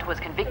 Drummond was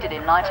convicted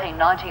in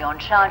 1990 on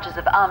charges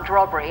of armed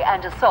robbery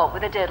and assault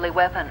with a deadly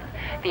weapon.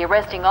 The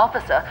arresting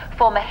officer,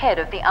 former head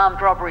of the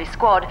armed robbery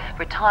squad,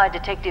 retired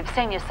Detective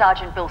Senior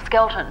Sergeant Bill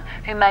Skelton,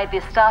 who made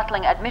this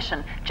startling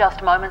admission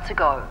just moments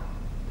ago.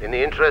 In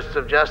the interests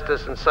of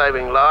justice and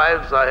saving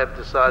lives, I have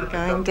decided to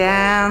come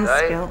down,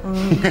 today. Skelton.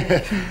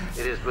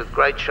 It is with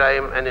great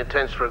shame and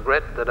intense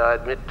regret that I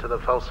admit to the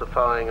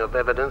falsifying of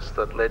evidence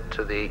that led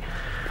to the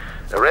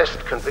arrest,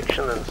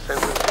 conviction and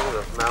sentencing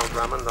of Mal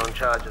Drummond on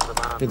charges of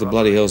armed Who the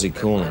bloody hell's he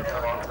calling?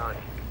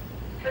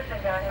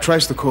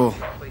 Trace the call.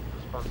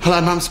 Hello,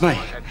 Mum, it's me.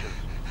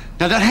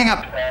 Now, don't hang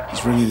up.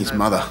 He's ringing his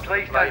mother.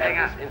 Please don't hang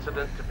up.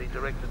 Incident to be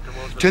directed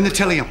towards Turn the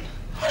telly on.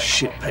 Oh,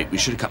 shit, Pete, we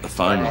should have cut the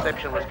phone.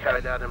 Deception was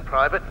carried out in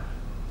private,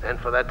 and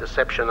for that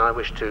deception I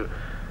wish to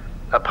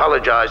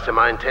apologise to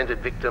my intended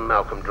victim,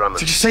 Malcolm Drummond.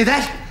 Did you see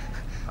that?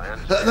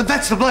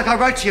 That's the bloke I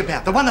wrote to you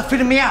about, the one that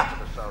fitted me up.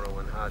 The sorrow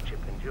and hardship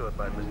endured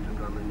by Mr.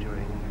 Drummond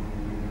during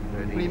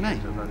 30 What do you mean?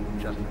 years of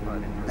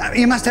unjustified imprisonment.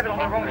 You must have it On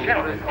the wrong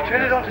channel.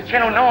 Turn it on to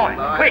channel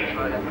 9. Quick!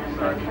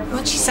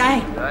 What'd she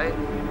say?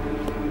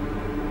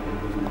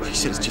 She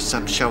said it's just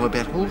some show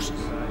about horses.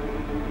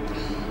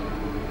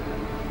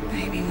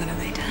 Baby, what have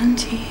they done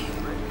to you?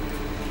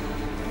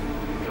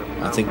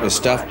 I think we're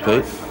stuffed,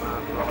 Pete.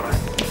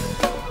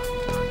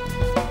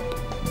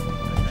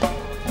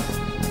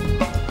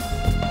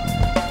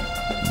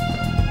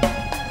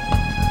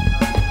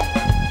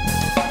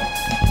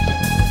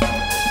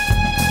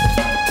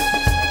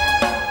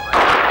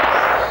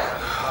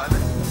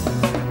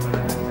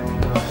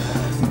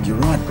 You're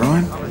right,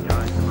 Brian.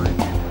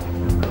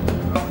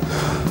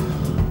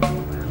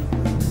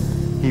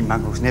 You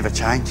mongrels never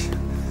change.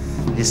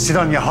 You sit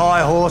on your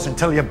high horse and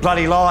tell your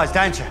bloody lies,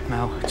 don't you?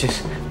 Mel,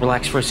 just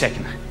relax for a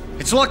second.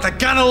 It's like the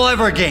gun all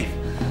over again.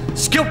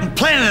 Skilton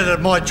planted it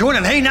at my joint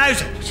and he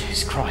knows it.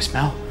 Jesus Christ,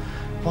 Mel.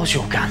 It was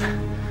your gun.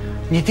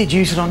 And you did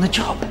use it on the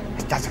job.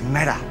 It doesn't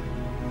matter.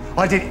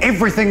 I did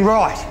everything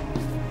right.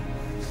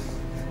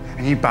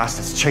 And you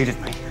bastards cheated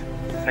me.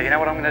 So you know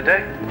what I'm going to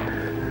do?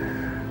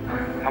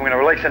 I'm going to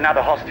release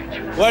another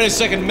hostage. Wait a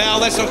second, Mal,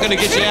 that's not going to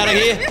get you out of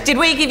here. Did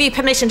we give you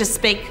permission to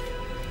speak?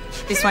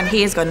 This one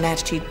here's got an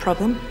attitude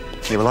problem.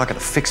 Yeah, well, I got a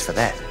fix for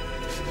that.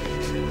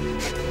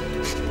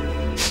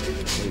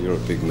 You're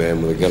a big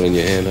man with a gun in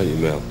your hand, aren't you,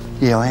 Mal?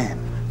 Yeah, I am.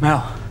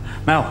 Mel,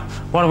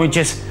 why don't we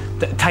just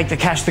take the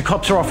cash the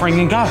cops are offering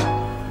and go?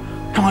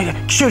 Come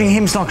on, shooting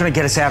him's not going to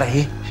get us out of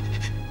here.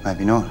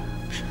 Maybe not.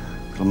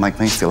 It'll make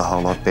me feel a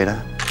whole lot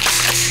better.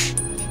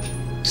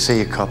 See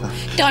you, copper.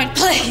 Don't,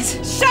 please.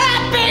 Shut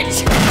up,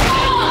 bitch!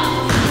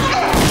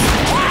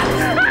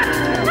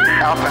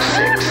 Alpha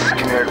 6,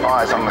 can you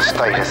advise on the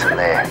status in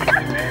there?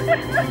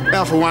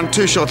 Alpha 1,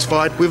 2 shots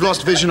fired. We've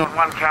lost vision on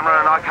One camera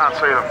and I can't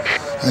see them.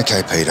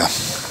 Okay, Peter.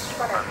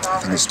 I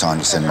think it's time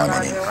to send my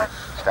men in.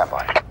 Stand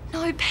by.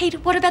 No,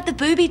 Pete, what about the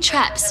booby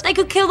traps? They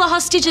could kill the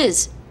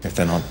hostages. If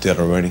they're not dead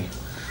already.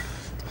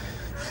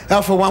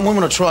 Alpha 1, we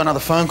want to try another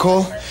phone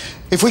call.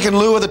 If we can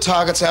lure the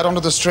targets out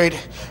onto the street,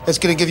 it's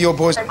going to give your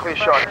boys... Clear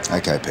shot.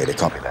 Okay, Peter,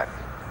 copy that.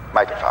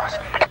 Make it fast.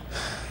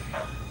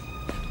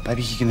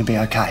 Baby, you're going to be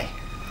okay.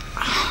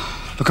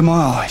 Look at my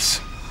eyes.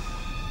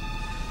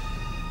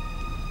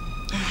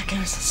 Oh,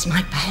 give us a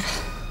smoke, babe.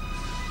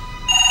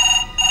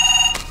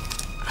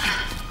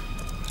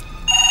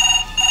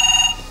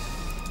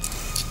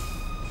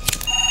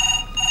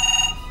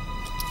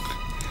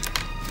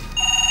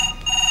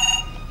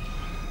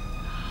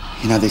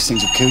 You know these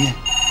things will kill you?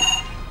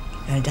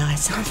 You're gonna die of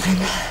something.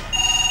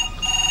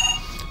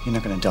 You're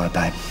not going to die,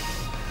 babe.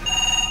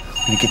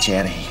 I'm going to get you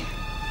out of here.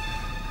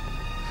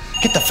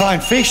 Get the phone,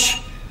 fish!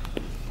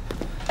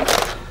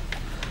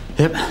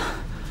 Yep.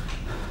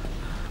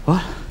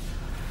 What?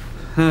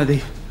 No,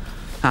 the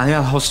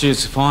other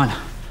hostages are fine.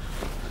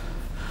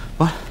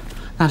 What?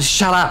 No, just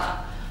shut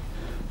up.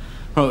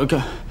 Right,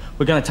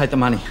 we're going to take the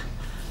money.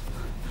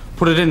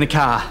 Put it in the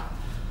car.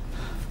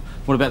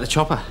 What about the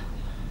chopper?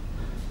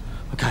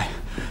 Okay.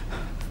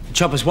 The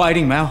chopper's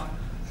waiting, Mal.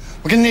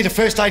 We're going to need a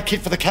first aid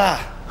kit for the car.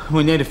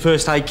 We need a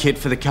first aid kit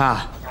for the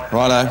car.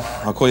 Righto,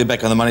 I'll call you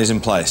back when the money's in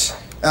place.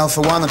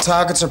 Alpha 1, the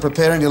targets are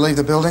preparing to leave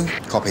the building.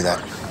 Copy that.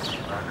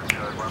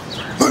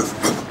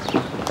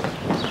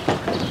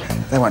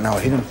 They won't know I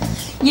hit them.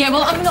 Yeah,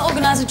 well, I'm going to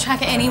organise a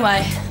tracker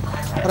anyway.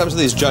 What happens if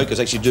these jokers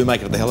actually do make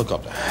it to the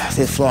helicopter? If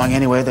they're flying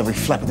anywhere, they'll be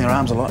flapping their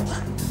arms a lot.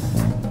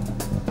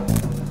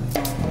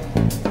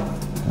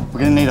 We're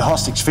going to need a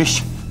hostage,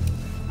 fish.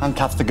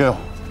 Uncuff the girl.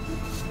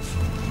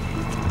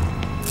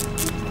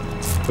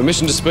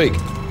 Permission to speak.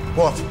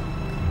 What?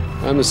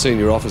 I'm the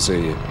senior officer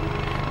here.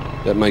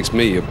 That makes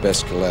me your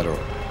best collateral.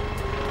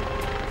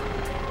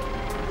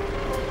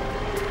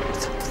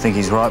 Think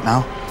he's right,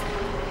 Mal?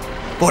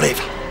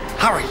 Whatever.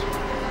 Hurry.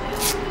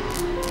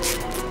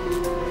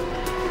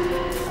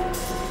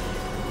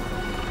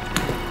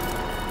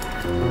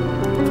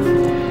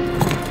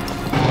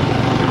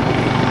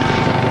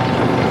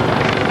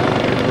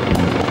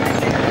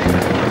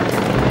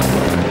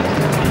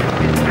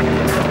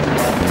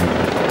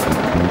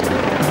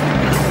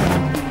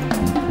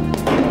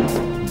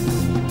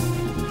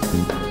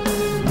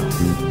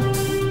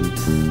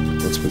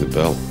 What's with the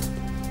bell?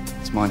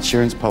 It's my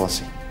insurance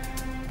policy.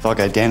 If I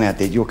go down out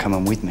there, you're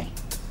coming with me.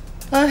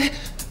 I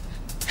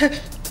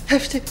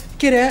have to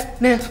get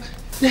out now.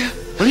 Now.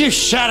 Will you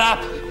shut up?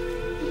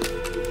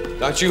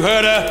 Don't you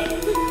hurt her?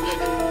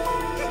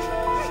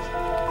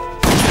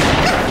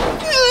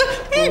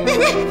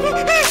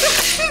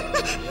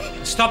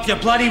 Stop your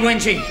bloody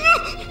whinging.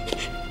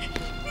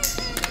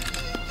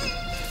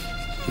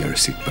 You're a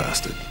sick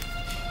bastard.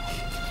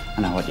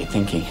 I know what you're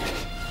thinking.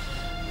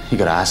 You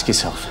gotta ask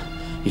yourself,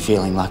 you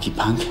feeling lucky,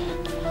 punk?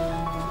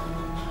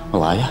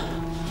 Well, are you?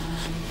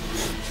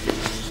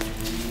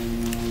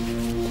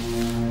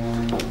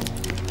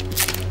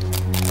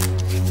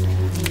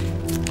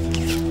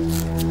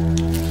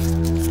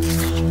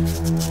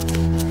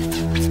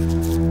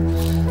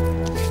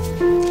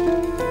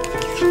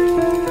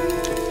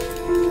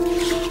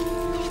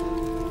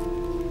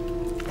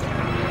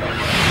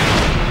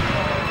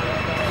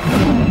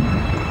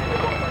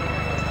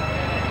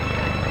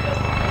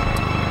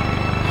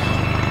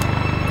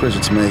 Chris,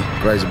 it's me.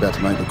 Gray's about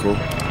to make the call.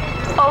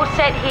 All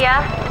set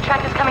here. The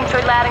track is coming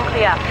through loud and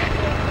clear.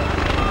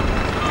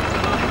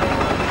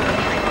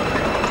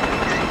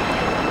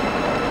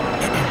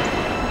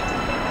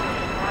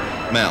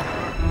 Mel.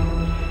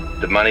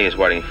 The money is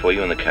waiting for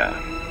you in the car.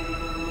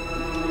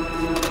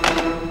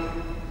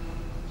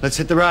 Let's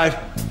hit the road.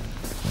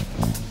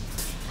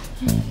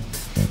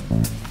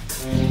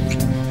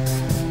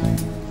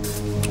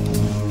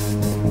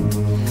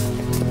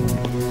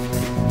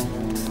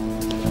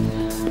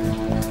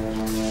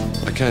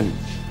 I can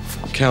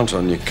count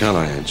on you, can't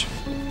I, Ange?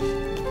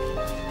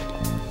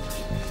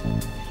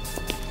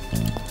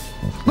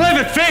 Move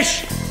it,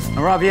 fish!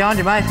 I'm right behind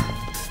you, mate.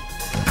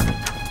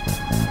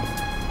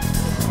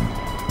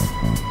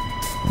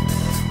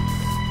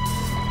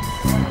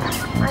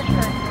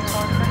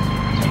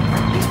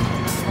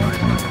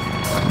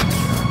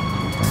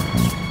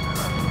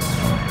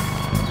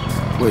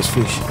 Where's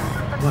Fish?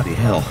 Bloody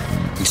hell.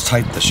 He's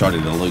taped the shot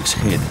into Luke's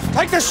head.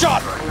 Take the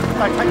shot!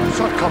 Don't take the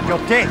shot, cop.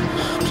 You're dead.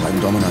 Playing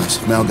dominoes.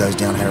 If Mal goes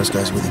down, Harris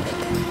goes with him.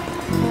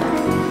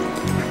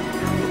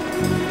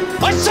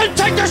 I said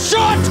take the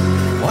shot!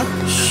 What?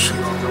 Shh.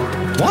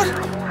 What?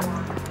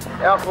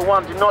 Alpha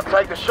 1, do not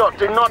take the shot.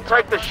 Do not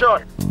take the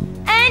shot.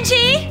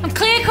 Angie! I'm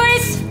clear,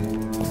 Chris.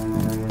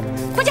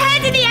 Put your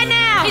hands in the air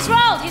now! He's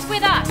rolled. He's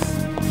with us.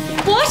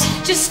 What?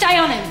 Just stay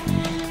on him.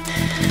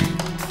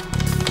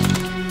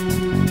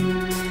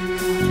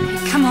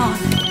 Come on.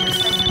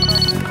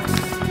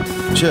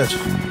 Church.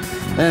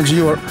 Angie,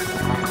 you want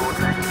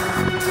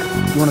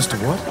us to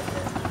what?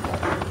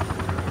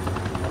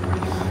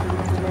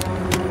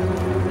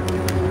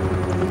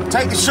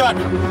 Take the shot!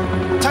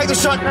 Take the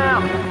shot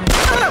now!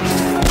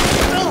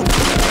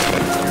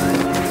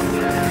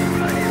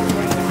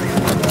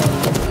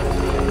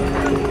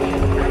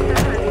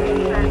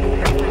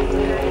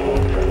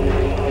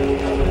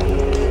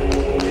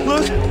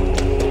 Look!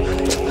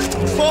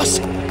 Boss!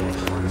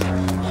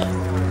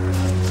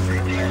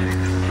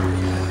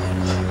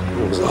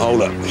 It was a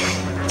hold-up.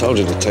 Told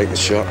you to take the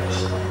shot. I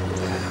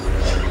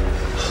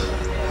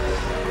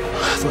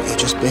thought you were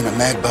just being a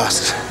mad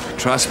bastard.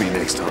 Trust me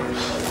next time.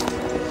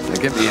 Now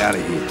get me out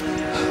of here.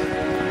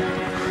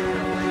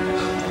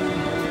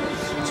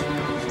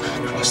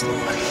 Across the way.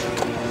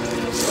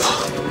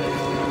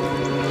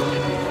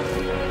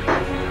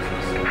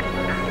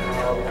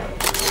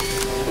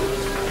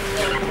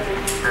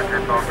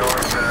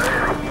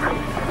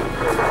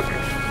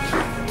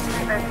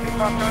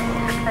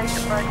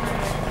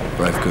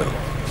 Brave girl.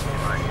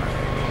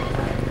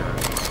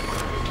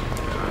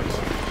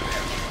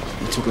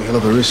 You took a hell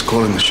of a risk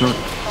calling the shot.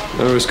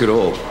 No risk at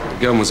all. The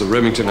gun was a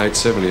Remington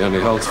 870, only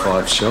holds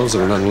 5 shells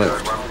and none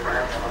left.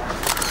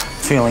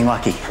 Feeling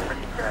lucky.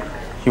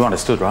 You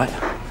understood, right?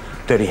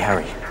 Dirty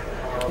Harry.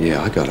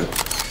 Yeah, I got it.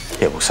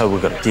 Yeah, well, so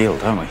we've got a deal,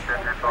 don't we?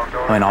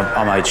 I mean,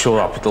 I made sure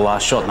I put the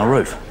last shot in the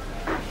roof.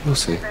 We'll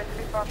see.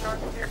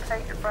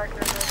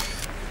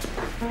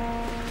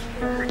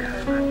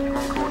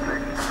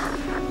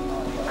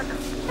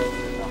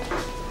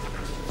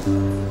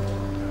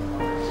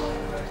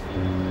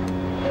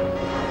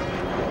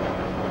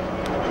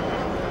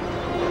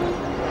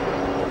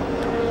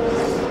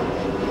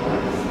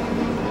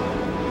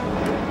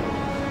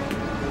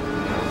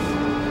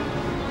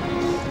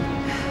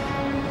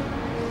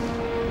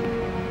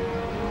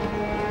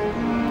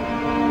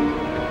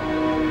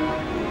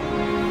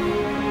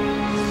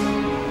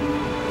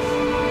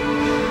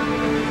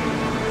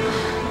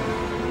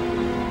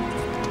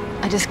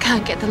 I just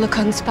can't get the look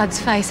on Spud's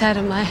face out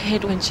of my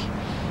head when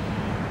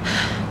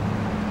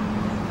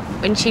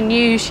she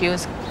knew she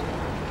was...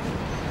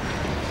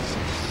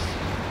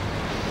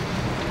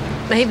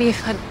 Maybe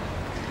if I'd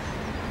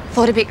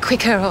thought a bit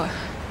quicker or...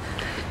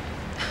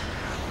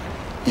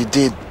 You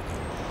did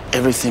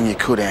everything you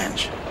could,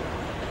 Ange.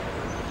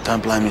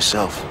 Don't blame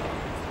yourself.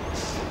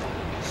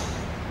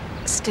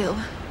 Still.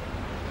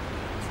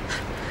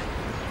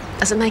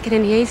 Doesn't make it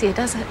any easier,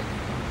 does it?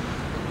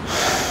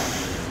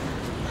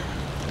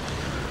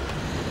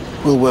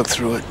 We'll work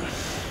through it.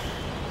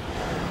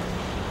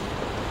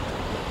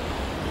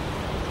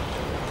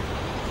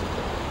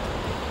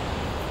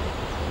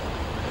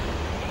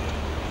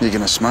 You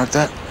gonna smoke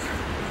that?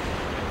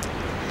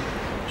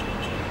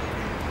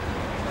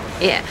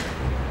 Yeah.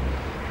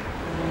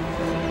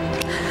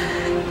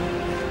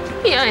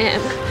 Yeah, I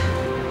am.